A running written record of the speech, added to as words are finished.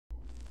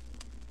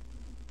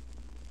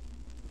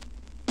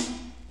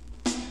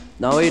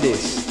Now it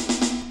is.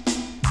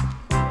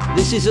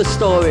 This is a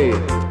story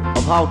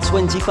of how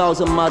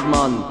 20,000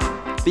 madman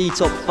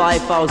beat up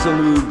 5,000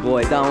 rude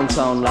boy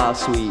downtown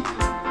last week.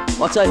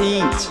 What a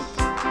heat!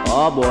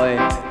 Oh boy.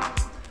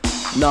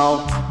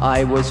 Now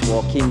I was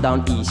walking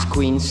down East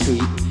Queen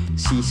Street,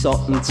 see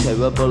something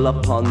terrible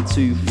upon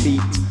 2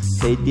 feet.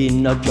 Head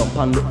in a jump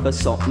and look for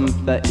something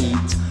to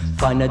eat.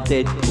 Find a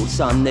dead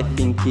puss and they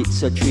think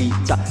it's a treat.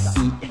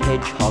 Eat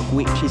hedgehog,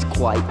 which is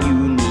quite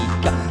unique.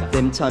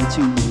 Them time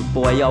to rude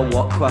boy, I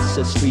walk across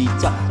the street.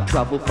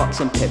 Travel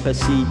fox and pepper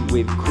seed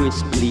with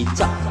crisp bleat.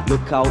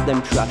 Look how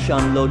them trash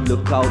and load,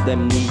 look how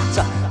them neat.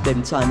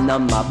 Them time the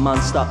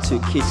madman start to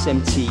kiss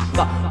them teeth.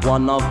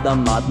 One of the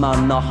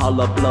madman a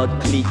holler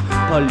blood clique.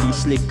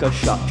 Police lick a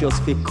shot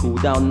just to cool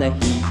down the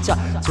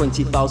heat.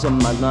 20,000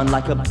 madman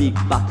like a big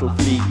battle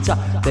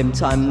fleet. Them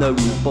time the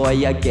rude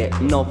boy I get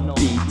no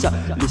beat.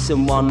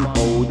 Listen, one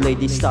old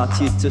lady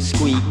started to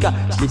squeak.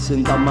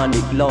 Listen,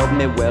 DOMINICK, love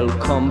me well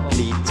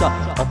complete.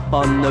 Up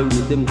on the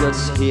rhythm,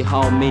 just hear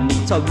how many.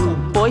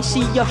 Rude boy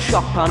see a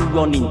shop and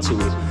run into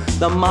it.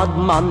 The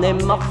madman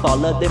them a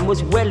follow, them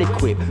was well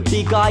equipped.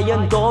 Big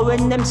iron door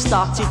and them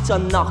started to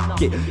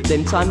knock it.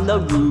 Then time the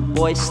rude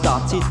boy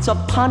started to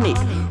panic.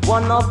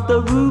 One of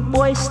the rude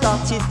boys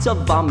started to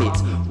vomit.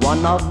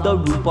 One of the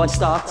rude boys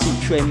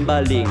started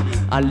trembling.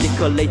 And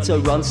little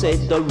later on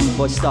said the rude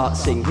boy start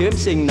sing. Hear him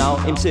sing now,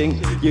 him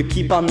sing. You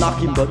keep on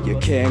knocking but you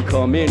can't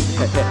come in.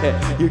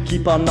 You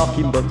keep on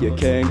knocking but you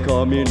can't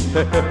come in.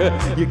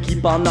 You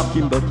keep on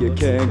knocking but you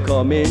can't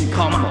come in.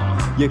 Come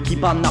on. You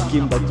keep on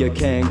knocking but you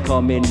can't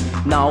come in.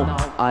 Now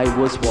I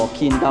was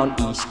walking down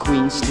East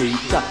Queen Street,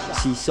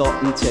 see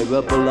something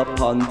terrible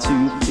upon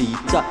 2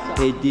 feet.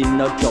 Head in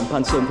a jump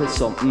and some for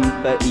something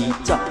to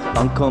eat.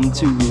 And come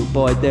to rude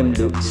boy, them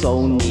look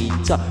so neat.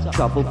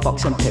 Travel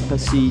fox and pepper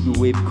seed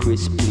with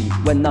crisp bleat.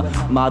 When the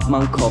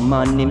madman come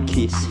and him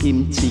kiss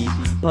him teeth.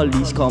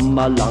 Police come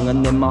along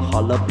and them a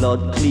holler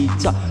blood cleat.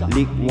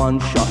 Lick one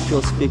shot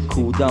just to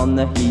cool down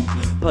the heat.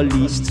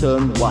 Police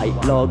turn white,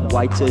 Lord,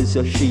 white as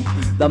a sheet.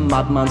 The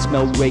madman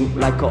smell rank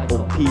like a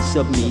old piece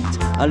of meat.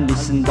 And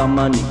listen,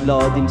 DOMINICK,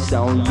 Lord, him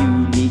sound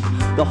unique.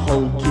 The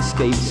whole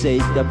Cascade say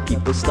the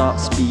people start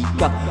speak.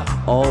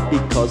 All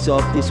because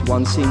of this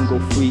one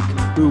single freak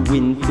who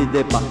win for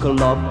the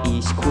battle of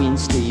East Queen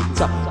Street.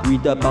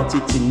 Read about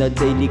it in the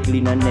Daily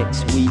Gleaner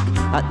next week.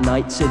 At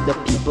night said the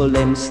people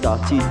them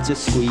started to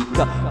squeak.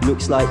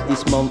 Looks like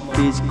this month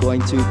is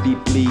going to be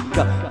bleak,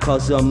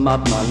 cause a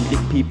madman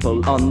lick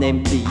people on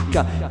them beak.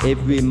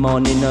 Every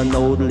morning an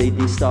old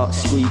lady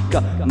starts squeak.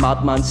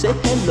 Madman say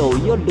hello,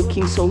 you're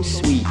looking so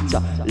sweet.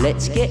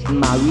 Let's get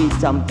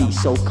married and be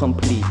so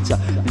complete.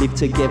 Live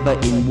together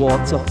in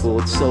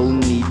Waterford so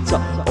neat.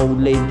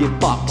 Old lady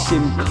box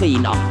him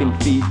clean off him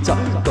feet.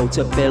 Go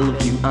to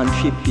Bellevue and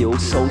she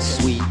feels so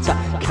sweet.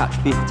 Catch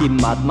 50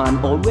 madman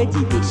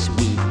already this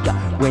week.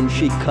 When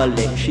she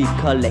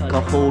collect a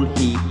whole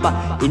heap.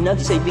 In her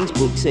savings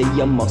book say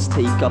you must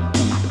take a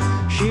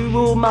peep. She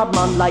rule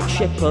madman like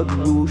shepherd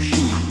rule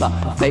sheep.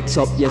 Vex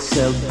up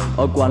yourself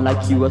or go on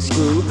like you a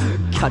screw.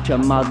 Catch a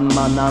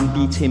madman and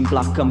beat him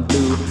black and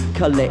blue.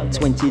 Collect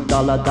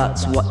 $20,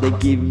 that's what they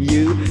give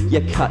you.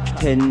 You catch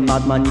 10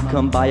 madman, you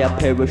can buy a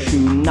pair of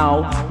shoes.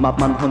 Now,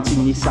 madman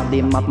hunting this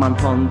Saturday, madman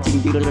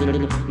hunting.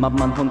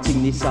 Madman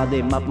hunting this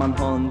Saturday, madman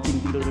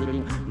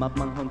hunting.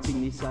 Madman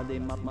hunting this Saturday,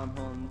 madman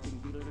hunting.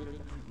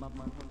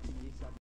 Madman hunting.